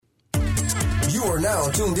You are now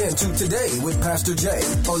tuned in to Today with Pastor Jay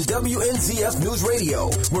on WNZF News Radio,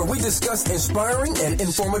 where we discuss inspiring and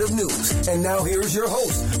informative news. And now here's your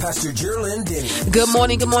host, Pastor Jerlyn Denny. Good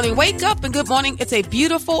morning, good morning. Wake up and good morning. It's a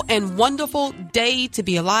beautiful and wonderful day to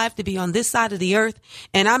be alive, to be on this side of the earth.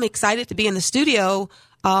 And I'm excited to be in the studio.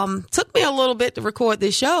 Took me a little bit to record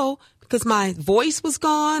this show because my voice was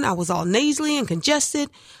gone. I was all nasally and congested.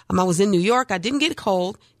 I was in New York. I didn't get a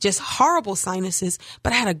cold, just horrible sinuses,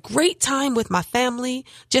 but I had a great time with my family,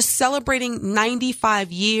 just celebrating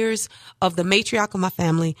 95 years of the matriarch of my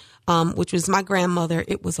family, which was my grandmother.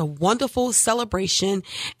 It was a wonderful celebration.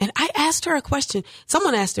 And I asked her a question.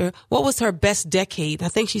 Someone asked her, what was her best decade? I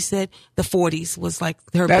think she said the 40s was like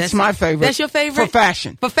her best. That's my favorite. That's your favorite? For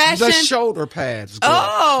fashion. For fashion? The shoulder pads. Girl.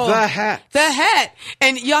 Oh. The hat. The hat.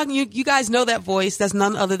 And you guys know that voice. That's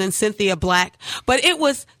none other than Cynthia Black. But it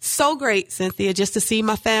was so great, Cynthia, just to see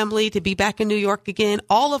my family, to be back in New York again.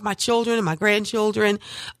 All of my children and my grandchildren,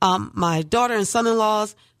 my daughter and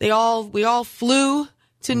son-in-laws, we all flew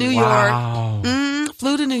to New York.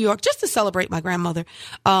 Flew to New York just to celebrate my grandmother.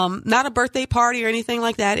 Not a birthday party or anything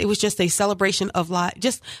like that. It was just a celebration of life,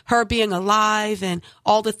 just her being alive and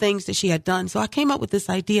all the things that she had done. So I came up with this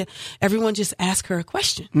idea. Everyone just asked her a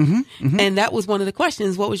question. And that was one of the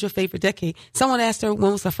questions. What was your favorite decade? Someone asked her,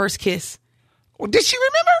 when was her first kiss? Well, did she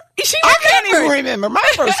remember? I can't even remember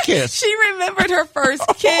my first kiss. She remembered her first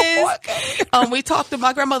kiss. Okay. We talked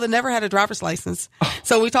my grandmother never had a driver's license.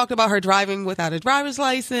 So we talked about her driving without a driver's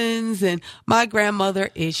license. And my grandmother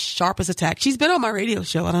is sharp as a tack. She's been on my radio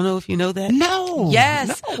show. I don't know if you know that. No.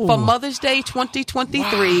 Yes. No. For Mother's Day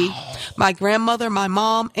 2023, my grandmother, my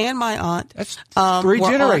mom, and my aunt. That's three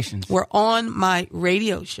generations. Were on my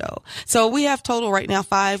radio show. So we have total right now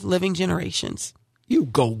 5 living generations. You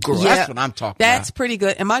go, girl. Yeah, that's what I'm talking about. That's pretty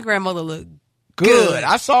good. And my grandmother looked good.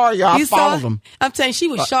 I saw her, y'all. I followed them. I'm telling you, she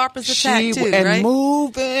was sharp as a tack, too, and right?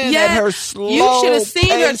 moving at her slow You should have seen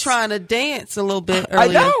her pace. trying to dance a little bit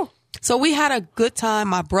earlier. I know. So we had a good time.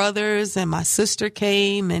 My brothers and my sister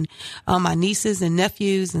came, and my nieces and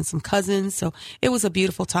nephews and some cousins. So it was a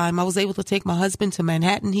beautiful time. I was able to take my husband to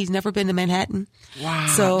Manhattan. He's never been to Manhattan. Wow.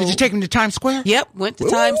 So, did you take him to Times Square? Yep. Went to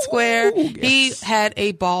Times Square. Yes. He had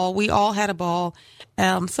a ball. We all had a ball.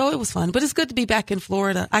 So it was fun, but it's good to be back in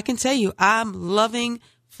Florida. I can tell you, I'm loving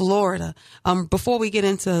Florida. Before we get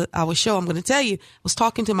into our show, I'm going to tell you, I was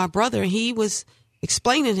talking to my brother, and he was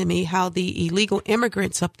explaining to me how the illegal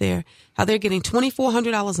immigrants up there, how they're getting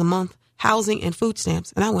 $2,400 a month, housing and food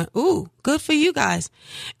stamps. And I went, ooh, good for you guys.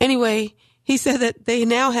 Anyway, he said that they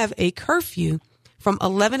now have a curfew from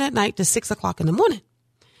 11 at night to 6 o'clock in the morning.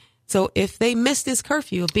 So if they miss this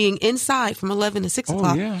curfew of being inside from 11 to 6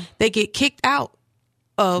 o'clock, they get kicked out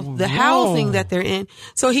of the housing that they're in.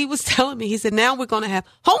 So he was telling me, he said, now we're going to have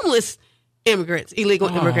homeless immigrants, illegal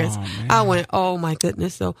immigrants. Man. I went, oh my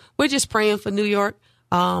goodness. So we're just praying for New York.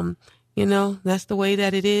 That's the way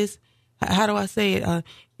that it is. How do I say it?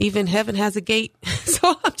 Even heaven has a gate.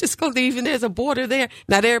 So I'm just going to, even there's a border there.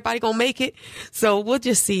 Not everybody going to make it. So we'll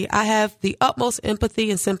just see. I have the utmost empathy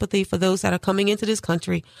and sympathy for those that are coming into this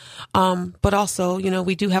country. But also,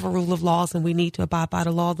 we do have a rule of laws, and we need to abide by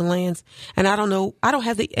the law of the lands. And I don't know. I don't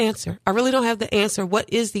have the answer. I really don't have the answer.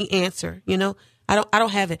 What is the answer? I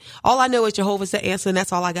don't have it. All I know is Jehovah's the answer, and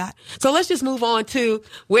that's all I got. So let's just move on to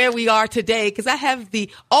where we are today, because I have the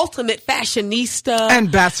ultimate fashionista.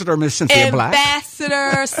 Ambassador Miss Cynthia Black.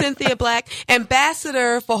 Ambassador Cynthia Black.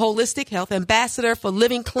 Ambassador for holistic health. Ambassador for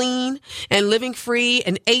living clean and living free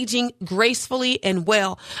and aging gracefully and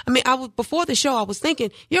well. I mean, before the show, I was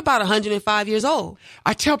thinking, you're about 105 years old.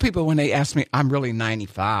 I tell people when they ask me, I'm really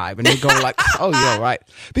 95, and they go like, oh, yeah, right.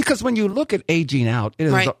 Because when you look at aging out,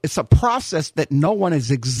 it's a process that no one is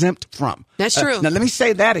exempt from. That's true. Now, let me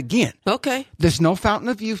say that again. Okay. There's no fountain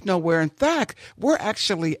of youth nowhere. In fact, we're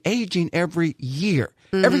actually aging every year.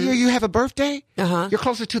 Mm-hmm. Every year you have a birthday, you're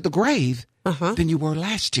closer to the grave than you were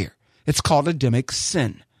last year. It's called Adamic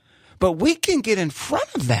sin. But we can get in front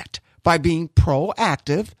of that by being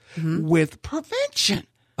proactive with prevention.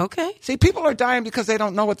 Okay. See, people are dying because they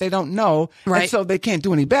don't know what they don't know, and so they can't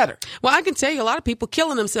do any better. Well, I can tell you a lot of people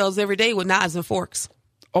killing themselves every day with knives and forks.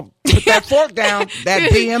 Oh, put that fork down, that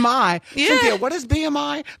BMI. Yeah. Cynthia, what is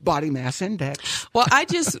BMI? Body mass index. Well, I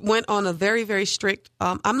just went on a very, very strict,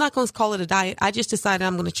 I'm not going to call it a diet. I just decided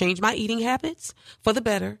I'm going to change my eating habits for the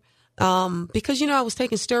better. Because, I was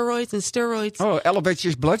taking steroids, and steroids. Oh, elevates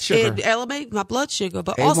your blood sugar. It elevates my blood sugar,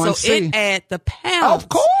 but A1C. also it adds the pounds. Of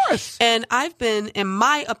course. course. And I've been, in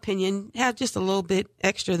my opinion, have just a little bit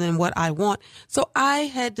extra than what I want. So I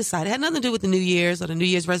had decided, it had nothing to do with the New Year's or the New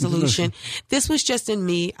Year's resolution. This was just in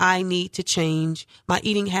me. I need to change my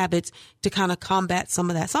eating habits to kind of combat some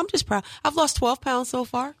of that. So I'm just proud. I've lost 12 pounds so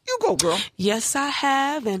far. You go, girl. Yes, I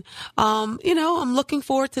have. And, I'm looking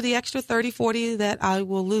forward to the extra 30, 40 that I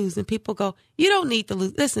will lose. And people go, you don't need to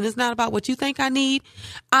lose. Listen, it's not about what you think I need.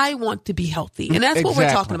 I want to be healthy. And that's what we're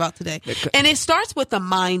talking about today. And it starts with the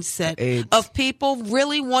mindset of people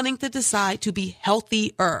really wanting to decide to be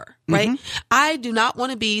healthier, right? I do not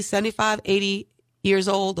want to be 75, 80 years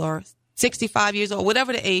old or 65 years old,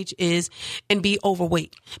 whatever the age is, and be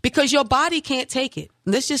overweight because your body can't take it.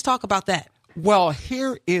 Let's just talk about that. Well,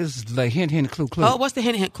 here is the hint, clue. Oh, what's the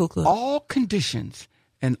hint, clue? All conditions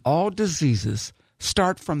and all diseases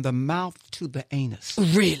start from the mouth to the anus.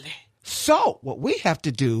 Really? So what we have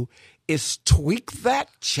to do is tweak that,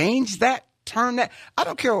 change that, turn that. I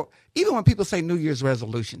don't care. Even when people say New Year's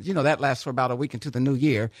resolutions, that lasts for about a week into the new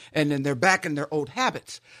year, and then they're back in their old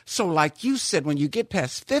habits. So like you said, when you get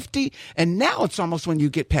past 50, and now it's almost when you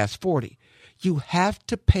get past 40, you have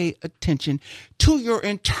to pay attention to your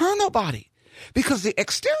internal body because the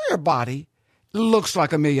exterior body looks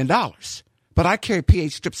like $1 million. But I carry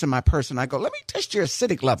pH strips in my purse, and I go, let me test your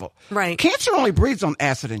acidic level. Right. Cancer only breeds on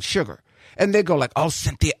acid and sugar. And they go like, oh,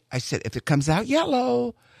 Cynthia. I said, if it comes out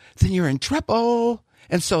yellow, then you're in trouble.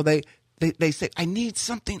 And so they say, I need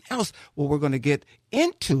something else. Well, we're going to get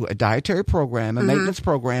into a dietary program, a maintenance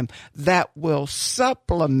program that will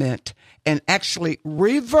supplement and actually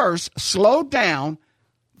reverse, slow down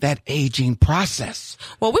that aging process.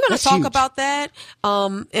 Well, we're going to talk about that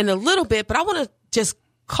in a little bit, but I want to just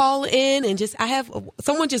call in and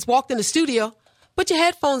someone just walked in the studio. Put your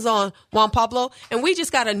headphones on, Juan Pablo. And we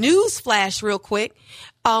just got a news flash real quick.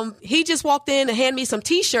 He just walked in and handed me some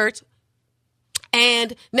T-shirts.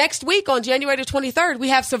 And next week on January the 23rd, we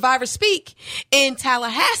have Survivor Speak in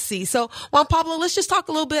Tallahassee. So, Juan Pablo, let's just talk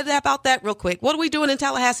a little bit about that real quick. What are we doing in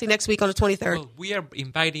Tallahassee next week on the 23rd? Well, we are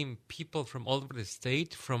inviting people from all over the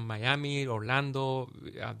state, from Miami, Orlando,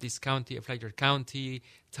 this county, Flagler County,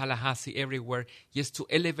 Tallahassee, everywhere, just to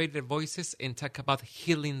elevate their voices and talk about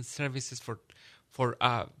healing services for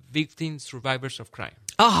victims, survivors of crime.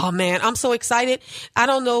 Oh, man, I'm so excited. I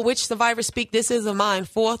don't know which Survivor Speak this is of mine,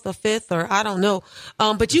 4th or 5th, or I don't know.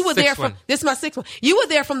 But you were there this is my 6th one. You were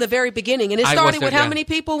there from the very beginning. And it started with how many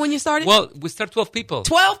people when you started? Well, we started 12 people.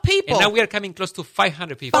 12 people. And now we are coming close to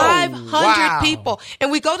 500 people. 500 people.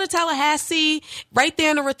 And we go to Tallahassee, right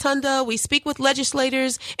there in the Rotunda. We speak with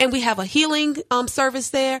legislators, and we have a healing service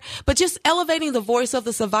there. But just elevating the voice of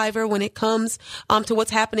the survivor when it comes to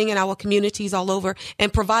what's happening in our communities all over,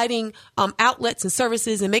 and providing outlets and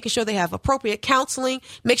services and making sure they have appropriate counseling,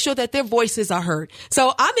 make sure that their voices are heard.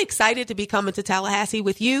 So I'm excited to be coming to Tallahassee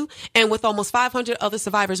with you and with almost 500 other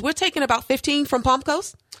survivors. We're taking about 15 from Palm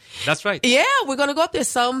Coast. That's right. Yeah, we're going to go up there.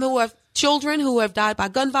 Some who have children who have died by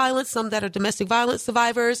gun violence, some that are domestic violence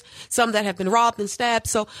survivors, some that have been robbed and stabbed.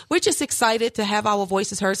 So we're just excited to have our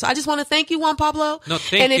voices heard. So I just want to thank you, Juan Pablo. No,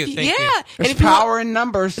 thank you. There's power in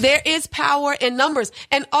numbers. There is power in numbers.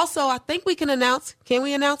 And also, I think we can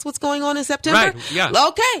we announce what's going on in September? Right, yeah.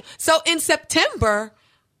 Okay. So in September,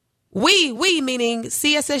 we meaning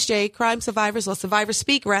CSSJ, Crime Survivors, or Survivor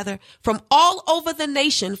Speak rather, from all over the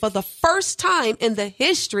nation for the first time in the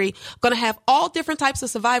history, going to have all different types of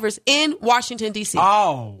survivors in Washington, D.C.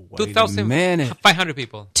 Oh, 2,500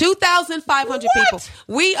 people. 2,500 people.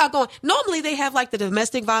 We are going, normally they have like the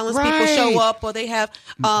domestic violence people show up, or they have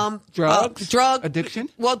drug addiction.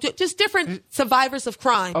 Well, just different survivors of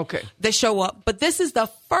crime that show up. But this is the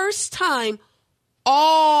first time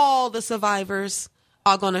all the survivors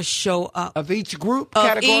are going to show up. Of each group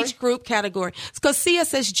category? Because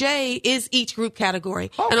CSSJ is each group category.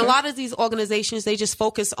 Okay. And a lot of these organizations, they just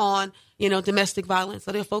focus on, domestic violence.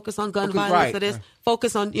 So they focus on gun violence. So they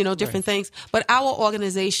focus on, different things. But our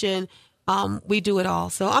organization, we do it all.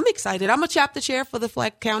 So I'm excited. I'm a chapter chair for the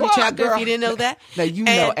Flag County chapter, girl. If you didn't know that.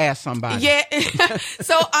 Now ask somebody. Yeah.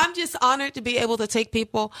 So I'm just honored to be able to take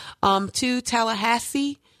people to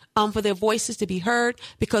Tallahassee for their voices to be heard.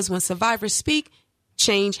 Because when survivors speak,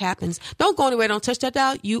 change happens. Don't go anywhere. Don't touch that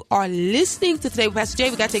dial. You are listening to Today with Pastor Jay.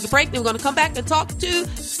 We got to take a break. Then we're going to come back and talk to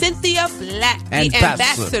Cynthia Black, the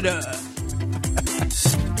ambassador.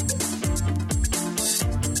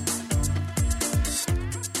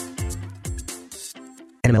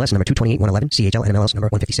 An NMLS number 228111, CHL NMLS number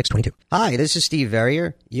 15622. Hi, this is Steve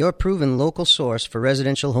Verrier, your proven local source for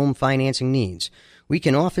residential home financing needs. We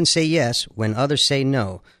can often say yes when others say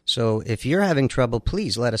no. So if you're having trouble,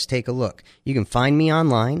 please let us take a look. You can find me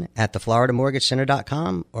online at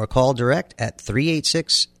thefloridamortgagecenter.com or call direct at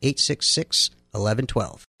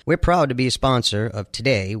 386-866-1112. We're proud to be a sponsor of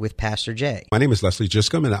Today with Pastor Jay. My name is Leslie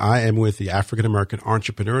Giscombe, and I am with the African American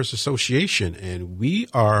Entrepreneurs Association, and we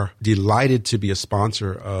are delighted to be a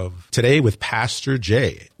sponsor of Today with Pastor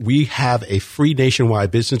Jay. We have a free nationwide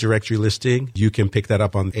business directory listing. You can pick that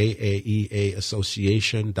up on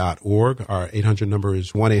AAEAassociation.org. Our 800 number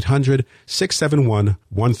is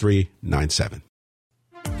 1-800-671-1397.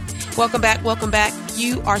 Welcome back. Welcome back.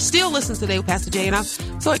 You are still listening Today with Pastor Jay, and I'm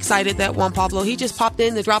so excited that Juan Pablo, he just popped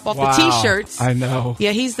in to drop off the T-shirts. I know.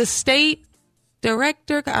 Yeah, he's the state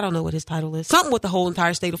director. I don't know what his title is. Something with the whole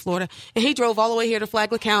entire state of Florida. And he drove all the way here to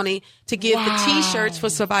Flagler County to give the T-shirts for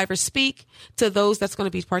Survivors Speak to those that's going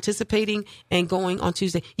to be participating and going on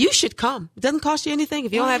Tuesday. You should come. It doesn't cost you anything.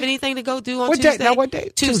 If you don't have anything to go do on Tuesday. Now, what day?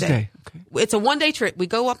 Tuesday. Okay. It's a one-day trip. We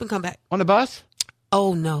go up and come back. On the bus?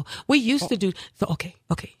 Oh, no. We used to do. So, okay.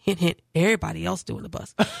 Hint, hint. Everybody else doing the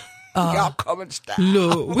bus. Y'all coming style.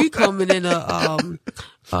 No, we coming in a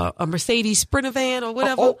Mercedes Sprinter van or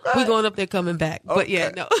whatever. Okay. We going up there coming back. Okay. But yeah,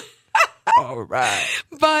 no. All right.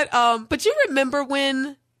 But you remember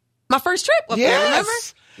when my first trip up there, remember?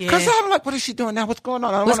 Because I'm like, what is she doing now? What's going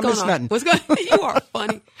on? I don't want to miss nothing. What's going on? You are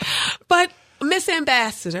funny. But Miss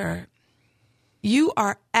Ambassador, you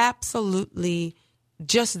are absolutely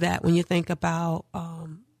just that when you think about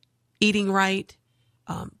eating right,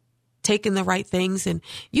 taking the right things. And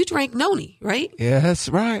you drank noni, right? Yeah, that's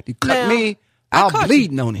right. You cut me, I'll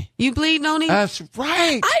bleed noni. You bleed noni? That's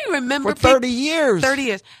right. I remember. For 30 years. 30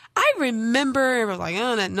 years. I remember it was like,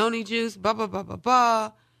 oh, that noni juice, blah, blah, blah, blah,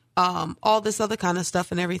 blah. All this other kind of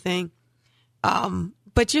stuff and everything.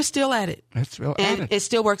 But you're still at it. That's real and at it. It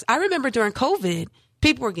still works. I remember during COVID,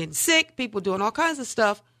 people were getting sick, people doing all kinds of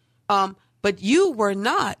stuff. But you were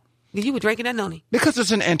not. You were drinking that noni. Because it's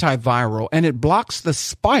an antiviral, and it blocks the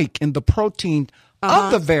spike in the protein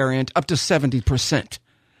of the variant up to 70%.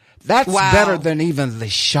 That's better than even the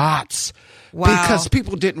shots. Wow. Because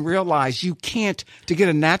people didn't realize you can't, to get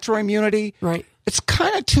a natural immunity, right? It's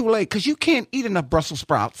kind of too late because you can't eat enough Brussels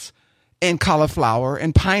sprouts and cauliflower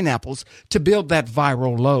and pineapples to build that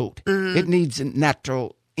viral load. Mm-hmm. It needs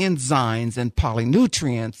natural enzymes and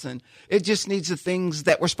polynutrients, and it just needs the things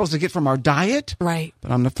that we're supposed to get from our diet. Right. But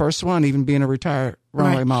I'm the first one, even being a retired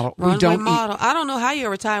runway model. I don't know how you're a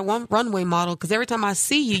retired runway model, because every time I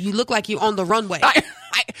see you, you look like you're on the runway.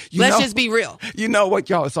 Let's just be real. You know what,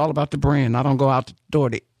 y'all? It's all about the brand. I don't go out the door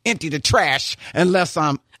to empty the trash unless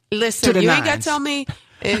I'm Listen, to the you nines. ain't got to tell me.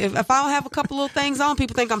 If I don't have a couple little things on,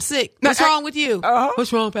 people think I'm sick. What's wrong with you?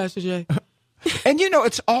 What's wrong, Pastor Jay? And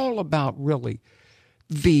it's all about really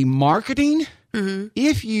the marketing. Mm-hmm.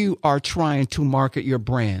 If you are trying to market your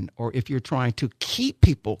brand, or if you're trying to keep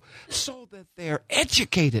people so that they're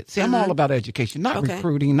educated. See, I'm all about education, not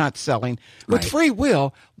recruiting, not selling. With free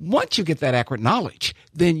will, once you get that accurate knowledge,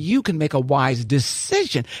 then you can make a wise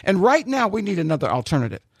decision. And right now, we need another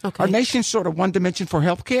alternative. Okay. Our nation's sort of one dimension for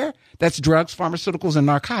healthcare. That's drugs, pharmaceuticals, and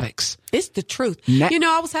narcotics. It's the truth.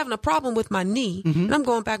 I was having a problem with my knee, and I'm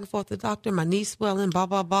going back and forth to the doctor, my knee swelling, blah,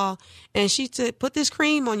 blah, blah. And she said, put this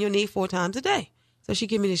cream on your knee 4 times a day. So she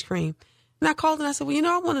gave me this cream. And I called and I said, well,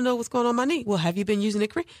 I want to know what's going on my knee. Well, have you been using the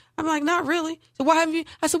cream? I'm like, not really. So why haven't you?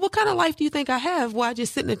 I said, what kind of life do you think I have? Why I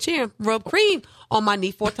just sit in a chair and rub cream on my knee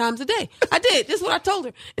 4 times a day? I did. This is what I told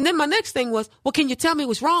her. And then my next thing was, well, can you tell me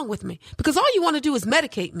what's wrong with me? Because all you want to do is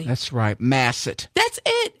medicate me. That's right. Mass it. That's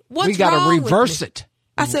it. What's we got wrong to reverse with me? it.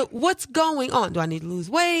 I said, what's going on? Do I need to lose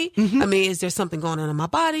weight? Mm-hmm. I mean, is there something going on in my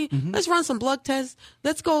body? Mm-hmm. Let's run some blood tests.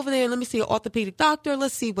 Let's go over there and let me see an orthopedic doctor.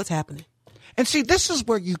 Let's see what's happening. And see, this is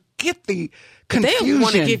where you get the confusion. They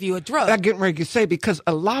want to give you a drug. I'm getting ready to say, because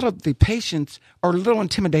a lot of the patients are a little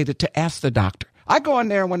intimidated to ask the doctor. I go in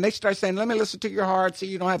there, and when they start saying, let me listen to your heart, see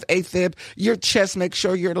you don't have AFib, your chest, make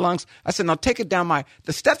sure your lungs. I said, now take it down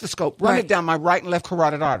the stethoscope, run it down my right and left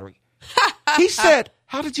carotid artery. He said,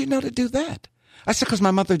 how did you know to do that? I said, because my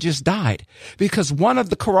mother just died. Because one of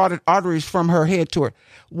the carotid arteries from her head to her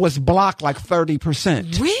was blocked like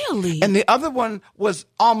 30%. Really? And the other one was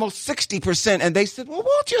almost 60%. And they said, well,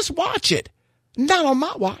 we'll just watch it. Not on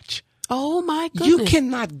my watch. Oh, my goodness. You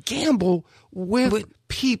cannot gamble with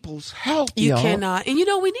people's health. You cannot. And,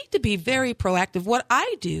 we need to be very proactive. What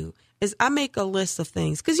I do is I make a list of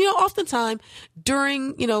things. Because, oftentimes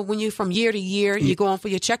during, when you're from year to year, you go on for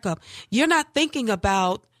your checkup, you're not thinking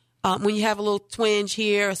about when you have a little twinge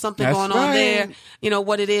here or something going on there, you know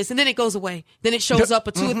what it is. And then it goes away. Then it shows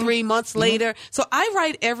up 2 or 3 months later. So I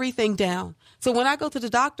write everything down. So when I go to the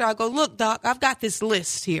doctor, I go, look, doc, I've got this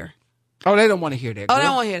list here. Oh, they don't want to hear that. Girl. Oh, they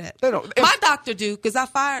don't want to hear that. They don't. My doctor do, because I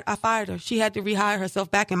fired her. She had to rehire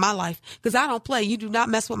herself back in my life because I don't play. You do not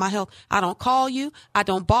mess with my health. I don't call you. I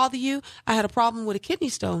don't bother you. I had a problem with a kidney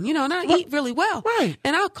stone, you know, and I eat really well. Right.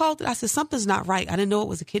 And I called. I said, something's not right. I didn't know it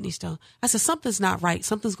was a kidney stone. I said, something's not right.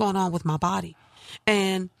 Something's going on with my body.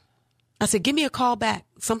 And I said, give me a call back.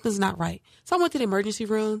 Something's not right. So I went to the emergency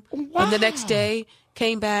room. Wow. And the next day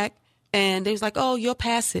came back and they was like, oh, you'll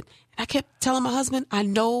pass it. I kept telling my husband, I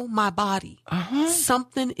know my body.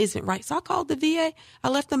 Something isn't right. So I called the VA. I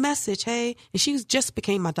left a message. Hey, and she just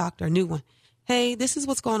became my doctor, a new one. Hey, this is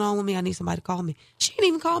what's going on with me. I need somebody to call me. She didn't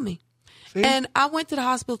even call me. See? And I went to the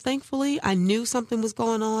hospital. Thankfully, I knew something was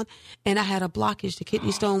going on, and I had a blockage. The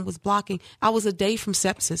kidney stone was blocking. I was a day from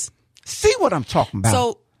sepsis. See what I'm talking about?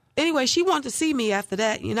 So anyway, she wanted to see me after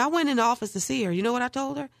that. You know, I went in the office to see her. You know what I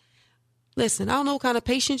told her? Listen, I don't know what kind of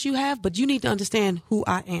patience you have, but you need to understand who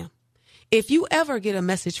I am. If you ever get a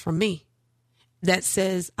message from me that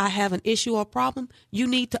says I have an issue or problem, you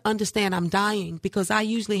need to understand I'm dying because I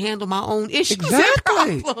usually handle my own issues and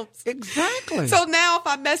problems. Exactly. So now if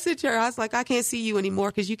I message her, I was like, I can't see you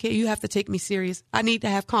anymore because you have to take me serious. I need to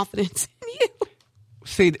have confidence in you.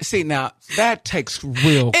 See, now that takes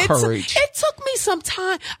real courage. It took me some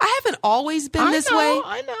time. I haven't always been this way.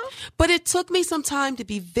 I know. But it took me some time to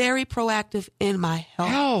be very proactive in my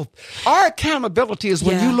health. Our accountability is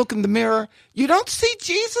when you look in the mirror, you don't see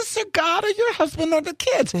Jesus or God or your husband or the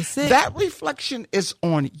kids. That's it. That reflection is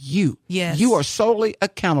on you. Yes. You are solely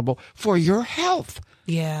accountable for your health.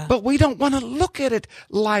 Yeah. But we don't want to look at it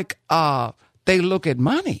like they look at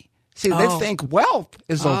money. See, they think wealth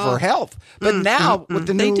is over health. But now, with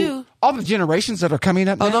the all the generations that are coming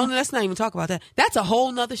up now. No, let's not even talk about that. That's a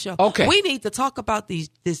whole nother show. Okay. We need to talk about this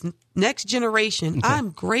next generation. Okay. I'm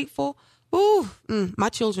grateful. My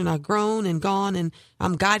children are grown and gone, and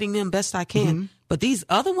I'm guiding them best I can. Mm-hmm. But these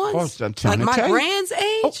other ones, like my grand's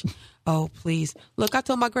age, oh, please. Look, I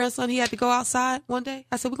told my grandson he had to go outside one day.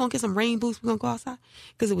 I said, we're going to get some rain boots. We're going to go outside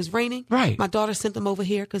because it was raining. Right. My daughter sent them over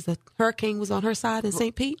here because the hurricane was on her side in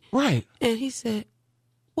St. Pete. Right. And he said,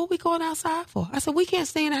 what we going outside for? I said, we can't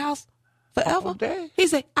stay in the house forever. All day. He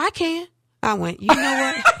said, I can. I went, you know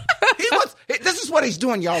what? This is what he's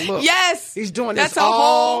doing, y'all. Look. Yes. He's doing this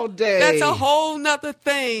all day. That's a whole nother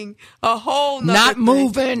thing. A whole nother Not thing.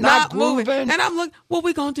 moving, not grooving. And I'm like, what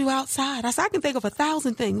we going to do outside? I said, I can think of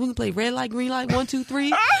 1,000 things. We can play red light, green light, 1, 2,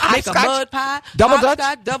 3. Make a mud pie. Double dutch.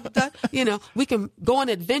 Double dutch. You know, we can go on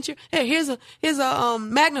adventure. Hey, here's a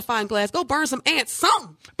magnifying glass. Go burn some ants,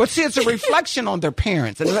 something. But see, it's a reflection on their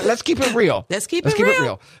parents. And let's keep it real. Let's keep it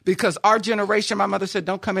real. Because our generation, my mother said,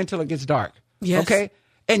 don't come in till it gets dark. Yes. Okay?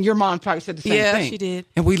 And your mom probably said the same thing. Yeah, she did.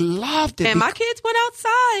 And we loved it. And my kids went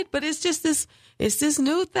outside, but it's just this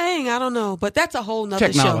new thing. I don't know, but that's a whole nother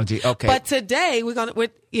technology. Show. Okay. But today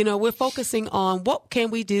we're focusing on what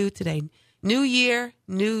can we do today? New year,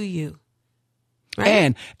 new you. Right?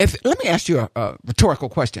 And let me ask you a rhetorical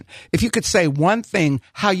question. If you could say one thing,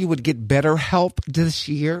 how you would get better health this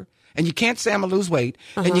year, and you can't say I'm gonna lose weight,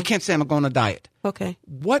 and you can't say I'm going to diet. Okay.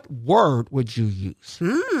 What word would you use?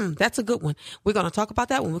 That's a good one. We're going to talk about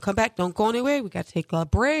that when we come back. Don't go anywhere. We got to take a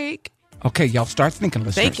break. Okay, y'all start thinking,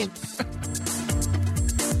 listeners. Thinking.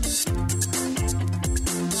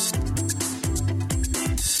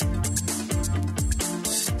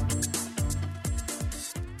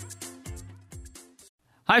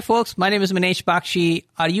 Hi, folks. My name is Manesh Bakshi.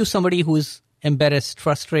 Are you somebody who is embarrassed,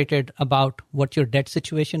 frustrated about what your debt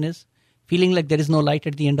situation is? Feeling like there is no light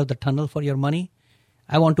at the end of the tunnel for your money?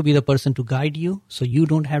 I want to be the person to guide you so you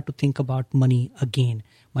don't have to think about money again.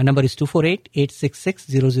 My number is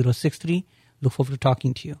 248-866-0063. Look forward to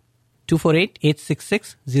talking to you.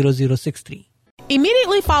 248-866-0063.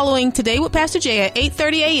 Immediately following Today with Pastor Jay at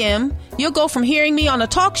 8:30 a.m., you'll go from hearing me on a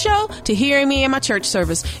talk show to hearing me in my church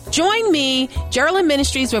service. Join me, Geraldine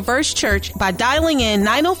Ministries Reverse Church, by dialing in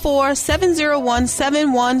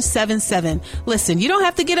 904-701-7177. Listen, you don't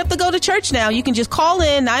have to get up to go to church now. You can just call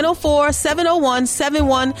in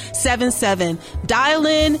 904-701-7177. Dial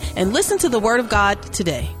in and listen to the Word of God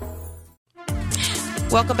today.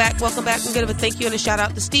 Welcome back. We're going to give a thank you and a shout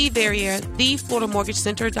out to Steve Verrier,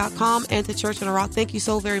 thefloridamortgagecenter.com, and to Church on the Rock. Thank you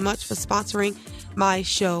so very much for sponsoring my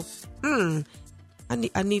show. I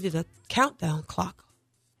needed a countdown clock.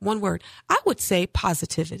 One word. I would say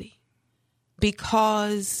positivity.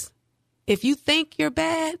 Because if you think you're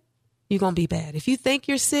bad, you're going to be bad. If you think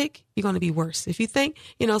you're sick, you're going to be worse. If you think,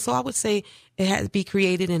 so I would say it has to be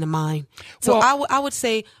created in the mind. So I would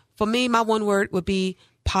say for me, my one word would be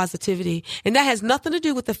positivity. And that has nothing to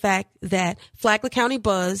do with the fact that Flagler County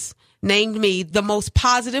Buzz named me the most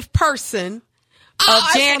positive person of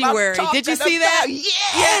January. Did you see that?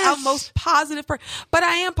 Yes. Yeah, I'm most positive person. But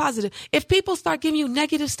I am positive. If people start giving you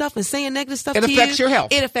negative stuff and saying negative stuff to you, it affects your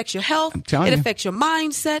health. It affects your health. I'm telling you. It affects your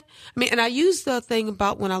mindset. I mean, and I used the thing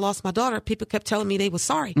about when I lost my daughter, people kept telling me they were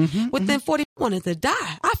sorry. Within 40 wanted to die.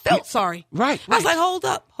 I felt sorry. Right. I was like, hold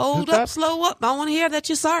up, slow up. I don't want to hear that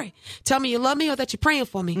you're sorry. Tell me you love me or that you're praying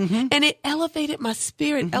for me. And it elevated my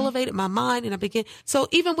spirit, elevated my mind, and I began. So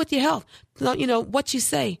even with your health, you know, what you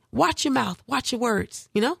say, watch your mouth, watch your words,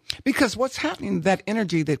 you know? Because what's happening, that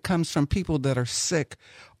energy that comes from people that are sick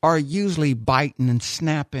are usually biting and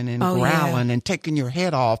snapping and growling and taking your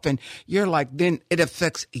head off. And you're like, then it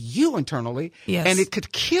affects you internally and it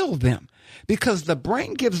could kill them. Because the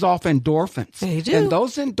brain gives off endorphins. They do. And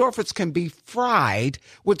those endorphins can be fried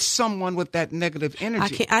with someone with that negative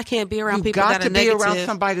energy. I can't be around You've people that are negative. You got to be around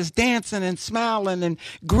somebody that's dancing and smiling and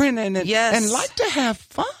grinning and like to have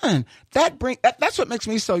fun. That's what makes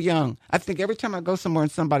me so young. I think every time I go somewhere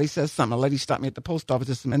and somebody says something, a lady stopped me at the post office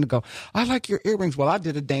just a minute ago. I like your earrings. Well, I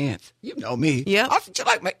did a dance. You know me. Yeah. I said, you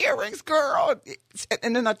like my earrings, girl?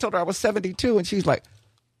 And then I told her I was 72 and she's like,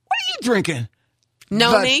 what are you drinking?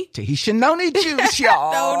 Noni. Tahitian Noni juice,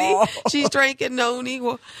 y'all. Noni. She's drinking Noni.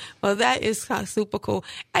 Well, that is kind of super cool.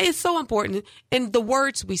 It's so important. And the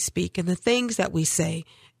words we speak and the things that we say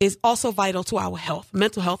is also vital to our health,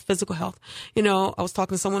 mental health, physical health. You know, I was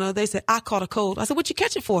talking to someone the other day, said, I caught a cold. I said, what you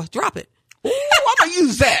catch it for? Drop it. Ooh, I'm going to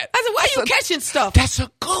use that. I said, why are you catching stuff? That's a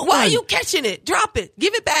good one. Why are you catching it? Drop it.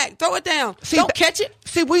 Give it back. Throw it down. Don't catch it.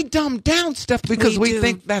 See, we dumb down stuff because we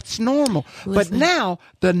think that's normal. But now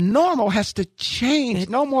the normal has to change.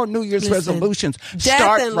 No more New Year's resolutions. Death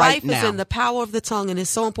Start and right life now. is in the power of the tongue, and it's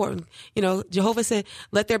so important. You know, Jehovah said,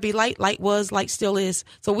 let there be light. Light was, light still is.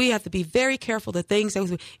 So we have to be very careful the things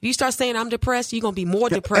that if you start saying I'm depressed, you're going to be more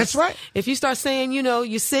depressed. That's right. If you start saying, you know,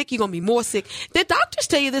 you're sick, you're going to be more sick. The doctors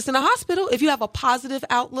tell you this in the hospital. If you have a positive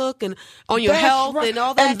outlook and on your health and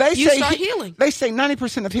all that, and you start healing. They say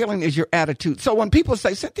 90% of healing is your attitude. So when people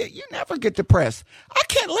say, Cynthia, you never get depressed. I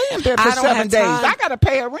can't lay in bed for 7 days. I got to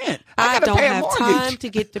pay a rent. I got to pay a mortgage. I don't have time to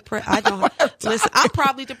get depressed. I don't. Listen, I'm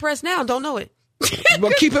probably depressed now. Don't know it.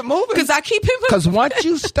 Well, keep it moving. Because I keep it moving. Because once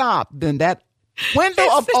you stop, then that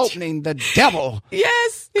window of opening, the devil.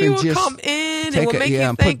 Yes, he will come in and will make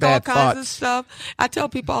you think all kinds of stuff. I tell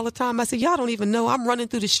people all the time, I say, y'all don't even know I'm running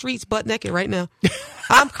through the streets butt naked right now.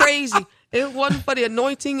 I'm crazy. If it wasn't for the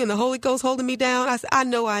anointing and the Holy Ghost holding me down, I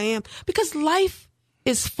know I am. Because life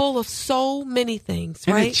is full of so many things,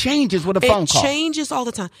 right? And it changes with a phone call. It changes all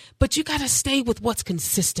the time. But you got to stay with what's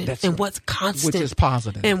consistent and what's constant. Which is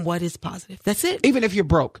positive. And what is positive. That's it. Even if you're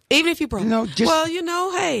broke. Even if you're broke. You know, well, you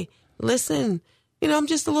know, hey, listen, you know, I'm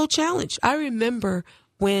just a little challenged. I remember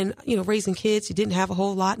when, you know, raising kids, you didn't have a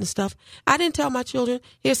whole lot and stuff. I didn't tell my children,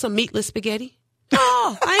 here's some meatless spaghetti. No,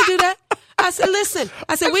 I didn't do that. I said, listen,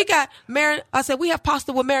 we have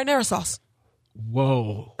pasta with marinara sauce.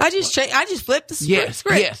 Whoa. I just flipped the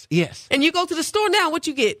script. Yes. And you go to the store now, what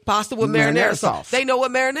you get? Pasta with marinara sauce. They know what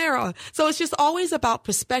marinara is. So it's just always about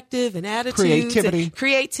perspective and attitudes. Creativity.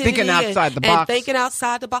 Thinking outside the box. And thinking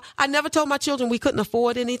outside the box. I never told my children we couldn't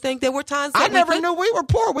afford anything. There were times that I never knew we were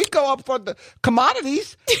poor. We'd go up for the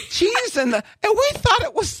commodities, cheese, and we thought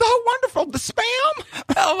it was so wonderful. The Spam.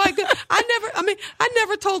 Oh my God. I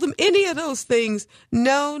never told them any of those things.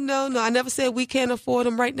 No. I never said we can't afford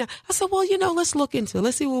them right now. I said, well, you know, let's look into it.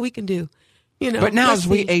 Let's see what we can do. You know. But now as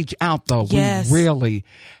we age out, though, we really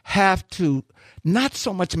have to not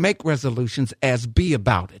so much make resolutions as be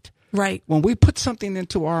about it. Right. When we put something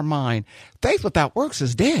into our mind, faith without works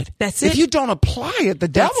is dead. That's it. If you don't apply it, the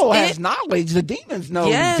devil has knowledge. The demons know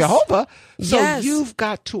Jehovah. So you've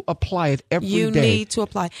got to apply it every day. You need to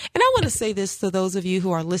apply. And I want to say this to those of you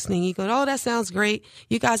who are listening. You go, oh, that sounds great.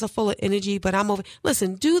 You guys are full of energy, but I'm over.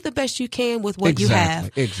 Listen, do the best you can with what you have.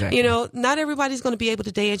 Exactly. You know, not everybody's going to be able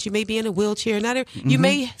to dance. You may be in a wheelchair. You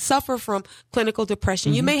may suffer from clinical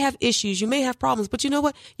depression. You may have issues. You may have problems. But you know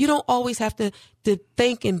what? You don't always have to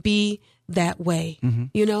think and be that way.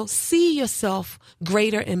 You know, see yourself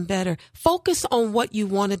greater and better. Focus on what you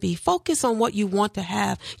want to be. Focus on what you want to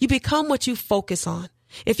have. You become what you focus on.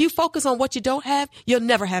 If you focus on what you don't have, you'll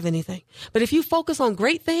never have anything. But if you focus on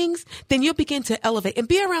great things, then you'll begin to elevate and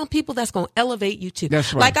be around people that's going to elevate you too.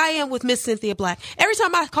 That's right. Like I am with Miss Cynthia Black. Every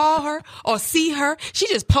time I call her or see her, she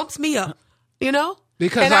just pumps me up, you know?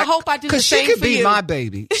 Because I hope I do the same she could for be you. my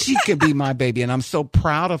baby. She could be my baby, and I'm so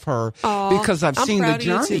proud of her because I've seen the proud of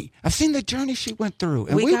you, too. journey. I've seen the journey she went through,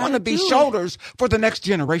 and We we gotta want to be do it. shoulders for the next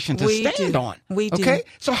generation to We stand do. on. We do. Okay,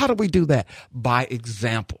 so how do we do that? By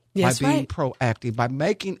example, Yes, by being right. proactive, by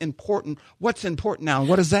making important what's important now.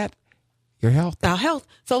 What is that? Your health. Our health.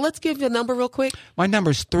 So let's give you a number real quick. My number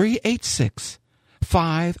is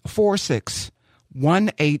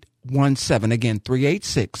 386-546-1817. Again,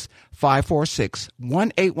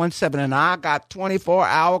 386-546-1817. And I got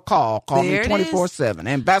 24-hour call. Call There me it is. 24/7.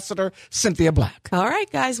 Ambassador Cynthia Black. All right,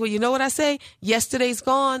 guys. Well, you know what I say? Yesterday's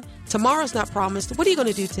gone. Tomorrow's not promised. What are you going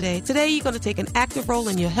to do today? Today, you're going to take an active role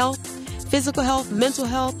in your health, physical health, mental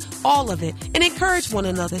health, all of it. And encourage one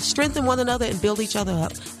another, strengthen one another, and build each other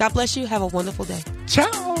up. God bless you. Have a wonderful day. Ciao.